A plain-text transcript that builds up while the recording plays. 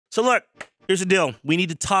So look, here's the deal. We need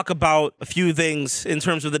to talk about a few things in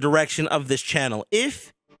terms of the direction of this channel.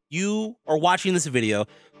 If you are watching this video,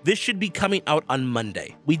 this should be coming out on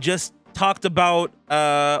Monday. We just talked about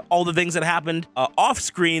all the things that happened off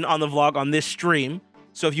screen on the vlog on this stream.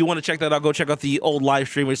 So if you want to check that out, go check out the old live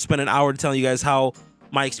stream. We spent an hour telling you guys how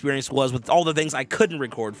my experience was with all the things I couldn't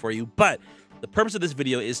record for you. But the purpose of this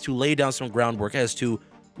video is to lay down some groundwork as to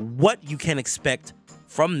what you can expect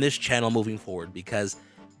from this channel moving forward, because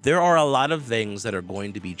there are a lot of things that are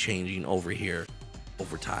going to be changing over here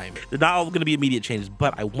over time. They're not all going to be immediate changes,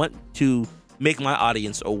 but I want to make my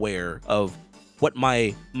audience aware of what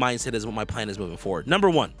my mindset is, what my plan is moving forward. Number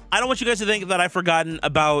one, I don't want you guys to think that I've forgotten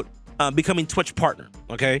about becoming Twitch partner,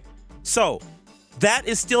 okay? So that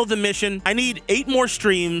is still the mission. I need 8 more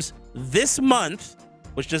streams this month,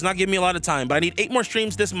 which does not give me a lot of time, but I need 8 more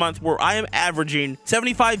streams this month where I am averaging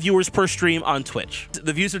 75 viewers per stream on Twitch.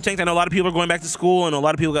 The views are tanked. I know a lot of people are going back to school and a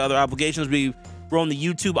lot of people got other obligations. We've grown the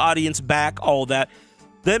YouTube audience back, all that.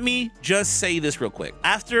 Let me just say this real quick.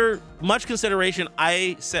 After much consideration,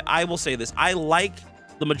 I will say this. I like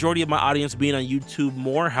the majority of my audience being on YouTube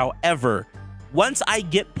more. However, once I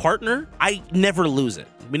get partner, I never lose it.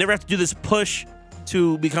 We never have to do this push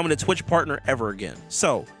to becoming a Twitch partner ever again.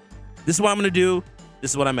 So this is what I'm going to do.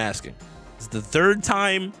 This is what I'm asking. It's the 3rd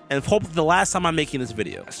time and hopefully the last time I'm making this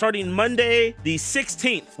video. Starting Monday, the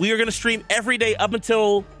 16th, we are going to stream every day up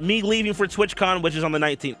until me leaving for TwitchCon, which is on the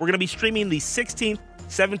 19th. We're going to be streaming the 16th,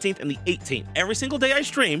 17th, and the 18th. Every single day I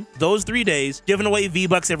stream, those 3 days, giving away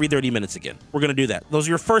V-Bucks every 30 minutes again. We're going to do that. Those are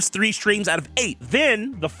your first 3 streams out of 8.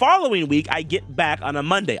 Then the following week, I get back on a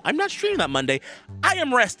Monday. I'm not streaming that Monday. I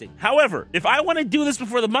am resting. However, if I want to do this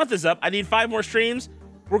before the month is up, I need 5 more streams.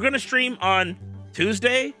 We're going to stream on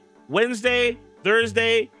Tuesday, Wednesday,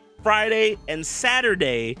 Thursday, Friday, and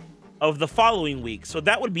Saturday of the following week. So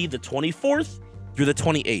that would be the 24th through the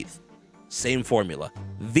 28th. Same formula.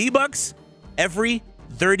 V-Bucks every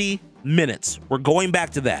 30 minutes. We're going back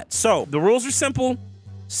to that. So the rules are simple.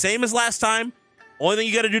 Same as last time. Only thing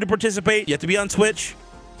you got to do to participate, you have to be on Twitch.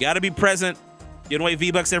 You got to be present. Giving away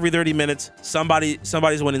V-Bucks every 30 minutes.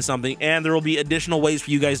 Somebody's winning something. And there will be additional ways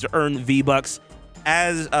for you guys to earn V-Bucks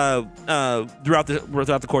as throughout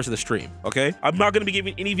the course of the stream. Okay, I'm not going to be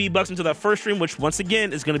giving any V-Bucks until that first stream, which once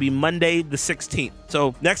again is going to be Monday the 16th.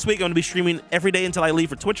 So next week I'm going to be streaming every day until I leave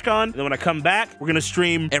for TwitchCon, and then when I come back we're going to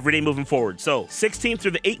stream every day moving forward. So 16th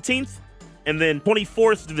through the 18th, and then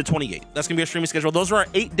 24th through the 28th. That's gonna be our streaming schedule. Those are our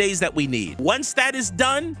 8 days that we need. Once that is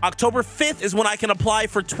done, October 5th is when I can apply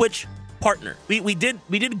for Twitch partner. We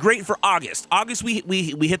did great for August. August we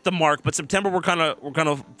hit the mark, but September we're kind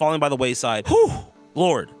of falling by the wayside. Whew,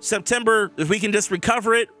 Lord. September, if we can just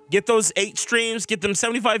recover it, get those 8 streams, get them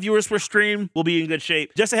 75 viewers per stream, we'll be in good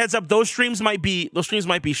shape. Just a heads up, those streams might be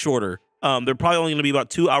shorter. They're probably only gonna be about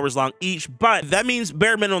 2 hours long each, but that means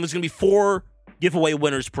bare minimum there's gonna be 4 giveaway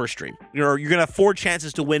winners per stream. You're gonna have 4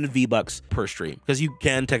 chances to win V-Bucks per stream, because you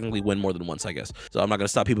can technically win more than once, I guess. So I'm not gonna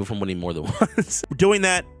stop people from winning more than once. We're doing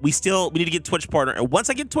that. We need to get Twitch partner, and once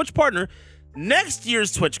I get Twitch partner, next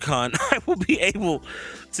year's TwitchCon, I will be able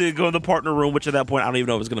to go in the partner room, which at that point I don't even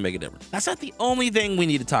know if it's gonna make a difference. That's not the only thing we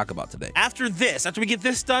need to talk about today. After we get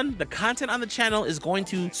this done, the content on the channel is going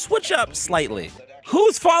to switch up slightly.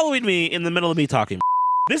 Who's following me in the middle of me talking?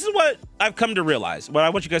 This is what I've come to realize, what I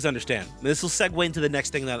want you guys to understand. This will segue into the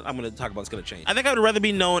next thing that I'm going to talk about. It's going to change. I think I would rather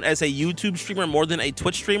be known as a YouTube streamer more than a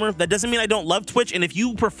Twitch streamer. That doesn't mean I don't love Twitch, and if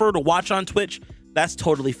you prefer to watch on Twitch, that's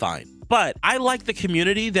totally fine. But I like the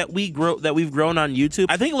community that we've grown on YouTube.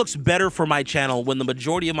 I think it looks better for my channel when the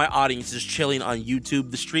majority of my audience is chilling on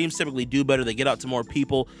YouTube. The streams typically do better. They get out to more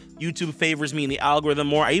people. YouTube favors me in the algorithm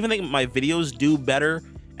more. I even think my videos do better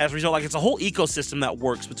as a result. Like, it's a whole ecosystem that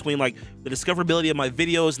works between like the discoverability of my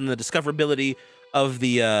videos and the discoverability of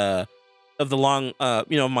the long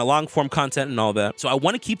my long form content and all that. So I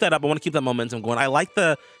want to keep that up. I want to keep that momentum going. I like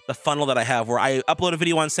the funnel that I have, where I upload a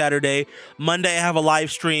video on Saturday, Monday I have a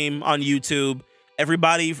live stream on YouTube.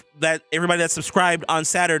 Everybody that's subscribed on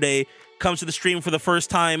Saturday comes to the stream for the first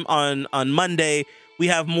time on Monday. We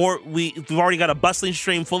have more. We've already got a bustling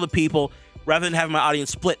stream full of people, rather than having my audience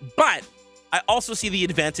split. But I also see the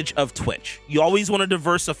advantage of Twitch. You always want to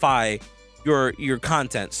diversify your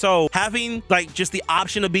content. So having like just the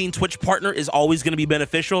option of being Twitch partner is always going to be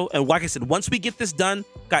beneficial. And like I said, once we get this done,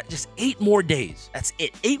 got just 8 more days. That's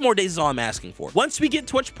it. 8 more days is all I'm asking for. Once we get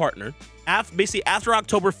Twitch partner, basically after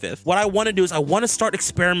October 5th, what I want to do is I want to start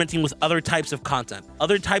experimenting with other types of content,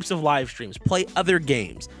 other types of live streams, play other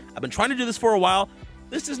games. I've been trying to do this for a while.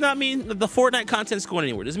 This does not mean that the Fortnite content is going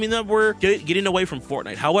anywhere. It doesn't mean that we're getting away from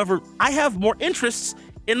Fortnite. However, I have more interests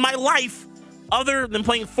in my life other than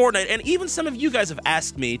playing Fortnite, and even some of you guys have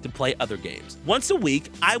asked me to play other games. Once a week,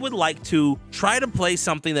 I would like to try to play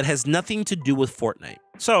something that has nothing to do with Fortnite.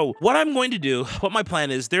 So what I'm going to do, what my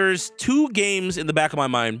plan is, there's 2 games in the back of my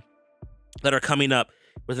mind that are coming up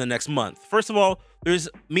within the next month. First of all, there's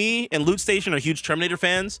me and Loot Station are huge Terminator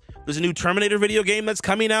fans. There's a new Terminator video game that's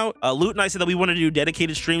coming out. Loot and I said that we want to do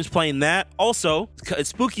dedicated streams playing that. Also,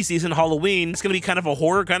 it's spooky season, Halloween. It's going to be kind of a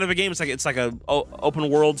horror kind of a game. It's like a open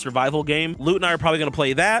world survival game. Loot and I are probably going to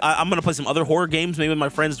play that. I'm going to play some other horror games, maybe with my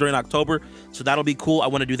friends during October. So that'll be cool. I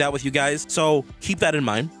want to do that with you guys. So keep that in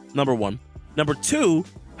mind, number 1. Number 2,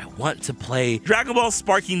 I want to play Dragon Ball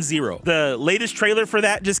Sparking Zero. The latest trailer for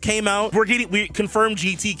that just came out. We confirmed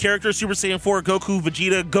GT characters, Super Saiyan 4, Goku,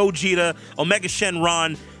 Vegeta, Gogeta, Omega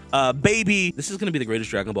Shenron, Baby. This is going to be the greatest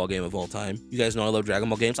Dragon Ball game of all time. You guys know I love Dragon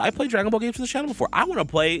Ball games. I played Dragon Ball games on the channel before. I want to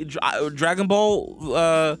play Dragon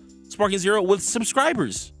Ball Sparking Zero with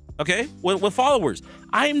subscribers. Okay, with followers.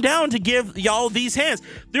 I am down to give y'all these hands.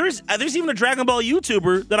 There's even a Dragon Ball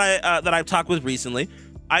YouTuber that I've talked with recently.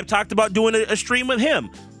 I've talked about doing a stream with him.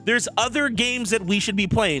 There's other games that we should be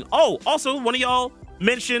playing. Oh, also, one of y'all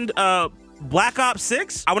mentioned Black Ops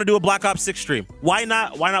 6. I want to do a Black Ops 6 stream. Why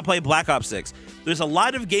not play Black Ops 6? There's a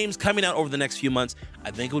lot of games coming out over the next few months.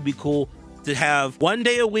 I think it would be cool to have one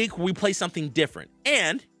day a week where we play something different.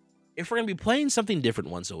 And if we're going to be playing something different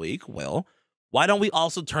once a week, well, why don't we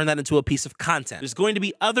also turn that into a piece of content? There's going to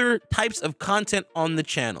be other types of content on the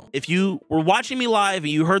channel. If you were watching me live and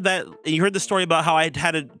you heard the story about how I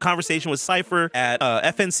had a conversation with Sypher at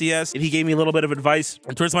FNCS, and he gave me a little bit of advice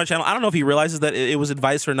in towards my channel. I don't know if he realizes that it was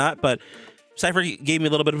advice or not, but Sypher gave me a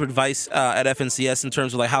little bit of advice at FNCS in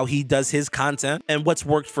terms of like how he does his content and what's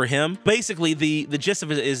worked for him. Basically, the gist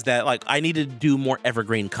of it is that like I need to do more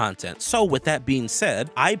evergreen content. So with that being said,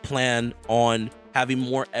 I plan on having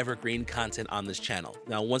more evergreen content on this channel.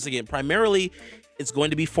 Now, once again, primarily, it's going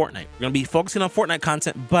to be Fortnite. We're going to be focusing on Fortnite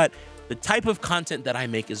content, but the type of content that I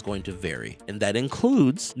make is going to vary. And that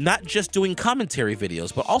includes not just doing commentary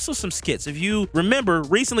videos, but also some skits. If you remember,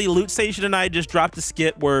 recently Loot Station and I just dropped a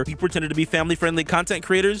skit where we pretended to be family-friendly content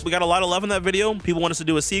creators. We got a lot of love in that video. People want us to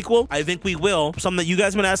do a sequel. I think we will. Something that you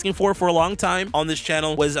guys have been asking for a long time on this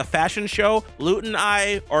channel was a fashion show. Loot and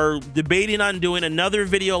I are debating on doing another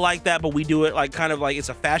video like that, but we do it like kind of like it's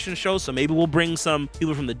a fashion show. So maybe we'll bring some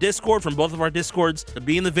people from the Discord, from both of our Discords to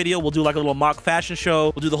be in the video. We'll do like a little mock fashion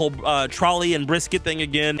show. We'll do the whole trolley and brisket thing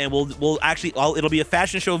again, and we'll actually it'll be a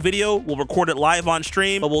fashion show video. We'll record it live on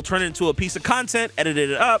stream, but we'll turn it into a piece of content, edit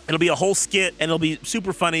it up. It'll be a whole skit, and it'll be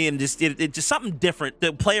super funny and just just something different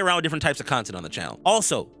to play around with different types of content on the channel.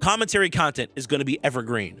 Also, commentary content is going to be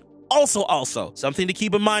evergreen. Also, something to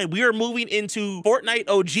keep in mind, we are moving into Fortnite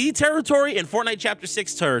OG territory and Fortnite Chapter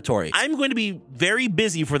 6 territory. I'm going to be very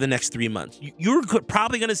busy for the next 3 months. You're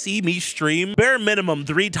probably going to see me stream bare minimum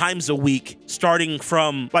 3 times a week, starting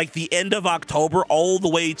from like the end of October all the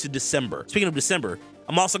way to December. Speaking of December,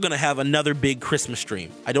 I'm also going to have another big Christmas stream.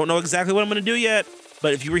 I don't know exactly what I'm going to do yet,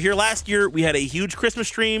 but if you were here last year, we had a huge Christmas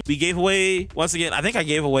stream. We gave away, once again, I think I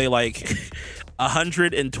gave away like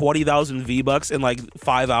 120,000 V-Bucks in like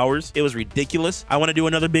 5 hours. It was ridiculous. I want to do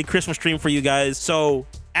another big Christmas stream for you guys. So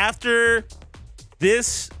after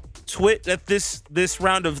this this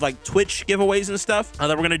round of like Twitch giveaways and stuff that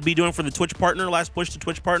we're going to be doing for the Twitch partner, last push to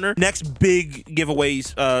Twitch partner, next big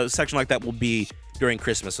giveaways section like that will be during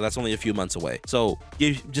Christmas. So that's only a few months away. So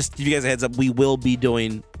just give you guys a heads up, we will be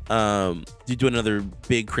doing another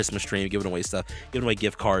big Christmas stream, giving away stuff, giving away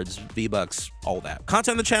gift cards, V-Bucks, all that.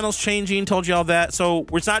 Content on the channel's changing, told you all that. So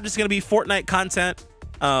it's not just going to be Fortnite content.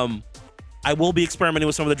 I will be experimenting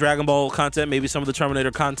with some of the Dragon Ball content, maybe some of the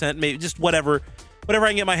Terminator content, maybe just whatever I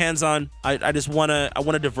can get my hands on. I just want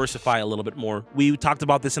to diversify a little bit more. We talked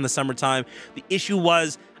about this in the summertime. The issue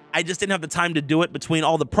was I just didn't have the time to do it between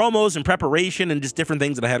all the promos and preparation and just different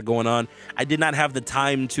things that I had going on. I did not have the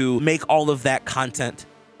time to make all of that content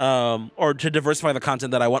or to diversify the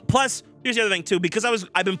content that I want. Plus, here's the other thing too, because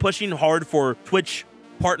I've been pushing hard for Twitch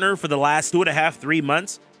partner for the last 2.5, 3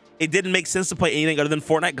 months. It didn't make sense to play anything other than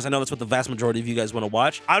Fortnite because I know that's what the vast majority of you guys want to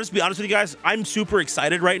watch. I'll just be honest with you guys. I'm super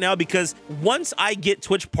excited right now because once I get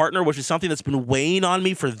Twitch partner, which is something that's been weighing on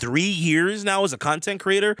me for 3 years now as a content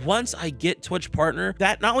creator, once I get Twitch partner,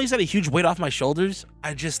 that not only is that a huge weight off my shoulders,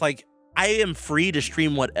 I am free to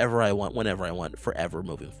stream whatever I want, whenever I want, forever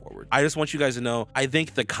moving forward. I just want you guys to know, I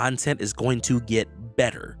think the content is going to get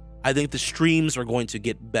better. I think the streams are going to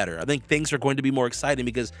get better. I think things are going to be more exciting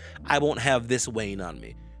because I won't have this weighing on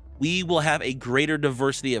me. We will have a greater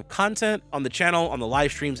diversity of content on the channel, on the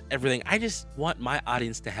live streams, everything. I just want my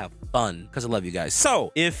audience to have fun because I love you guys.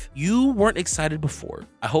 So if you weren't excited before,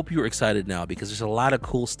 I hope you're excited now because there's a lot of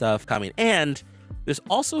cool stuff coming. And there's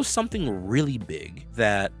also something really big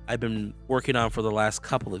that I've been working on for the last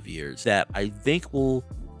couple of years that I think will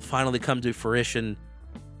finally come to fruition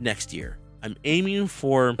next year. I'm aiming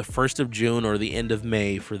for the 1st of June or the end of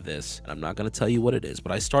May for this. And I'm not going to tell you what it is,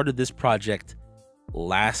 but I started this project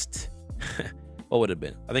last, what would it have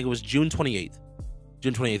been? I think it was June 28th.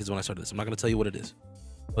 June 28th is when I started this. I'm not going to tell you what it is,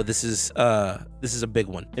 but this is a big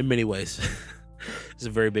one in many ways. It's a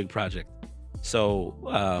very big project. So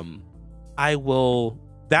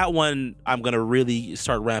that one I'm going to really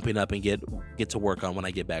start ramping up and get to work on when I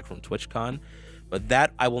get back from TwitchCon, but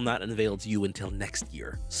that I will not unveil to you until next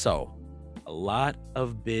year. So a lot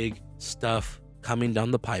of big stuff coming down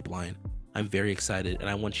the pipeline. I'm very excited, and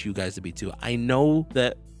I want you guys to be too. I know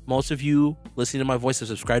that most of you listening to my voice have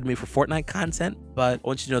subscribed to me for Fortnite content, but I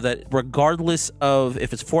want you to know that regardless of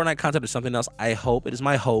if it's Fortnite content or something else, it is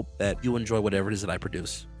my hope that you enjoy whatever it is that I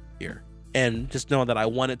produce here. And just know that I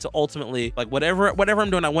want it to ultimately, like whatever I'm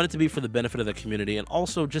doing, I want it to be for the benefit of the community and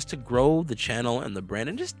also just to grow the channel and the brand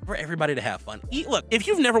and just for everybody to have fun. Look, if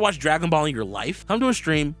you've never watched Dragon Ball in your life, come to a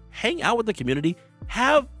stream, hang out with the community,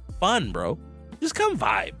 have fun, bro. Just come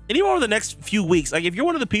vibe. And even over the next few weeks, like if you're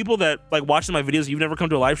one of the people that like watching my videos and you've never come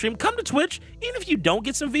to a live stream, come to Twitch. Even if you don't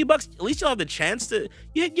get some V-Bucks, at least you'll have the chance to,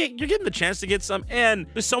 you're getting the chance to get some. And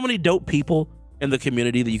there's so many dope people in the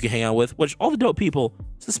community that you can hang out with, which all the dope people,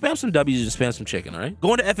 so spam some W's and spam some chicken, all right?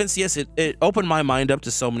 Going to FNCS, it opened my mind up to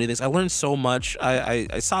so many things. I learned so much. I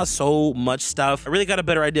saw so much stuff. I really got a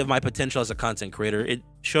better idea of my potential as a content creator. It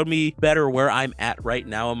showed me better where I'm at right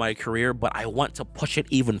now in my career, but I want to push it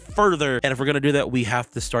even further. And if we're gonna do that, we have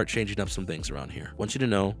to start changing up some things around here. I want you to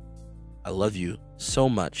know I love you so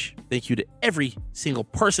much. Thank you to every single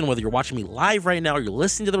person, whether you're watching me live right now or you're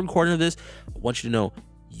listening to the recording of this. I want you to know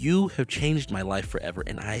you have changed my life forever,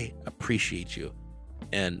 and I appreciate you.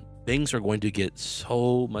 And things are going to get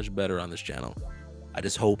so much better on this channel. I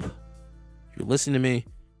just hope you're listening to me,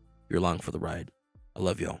 you're along for the ride. I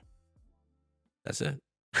love y'all. That's it.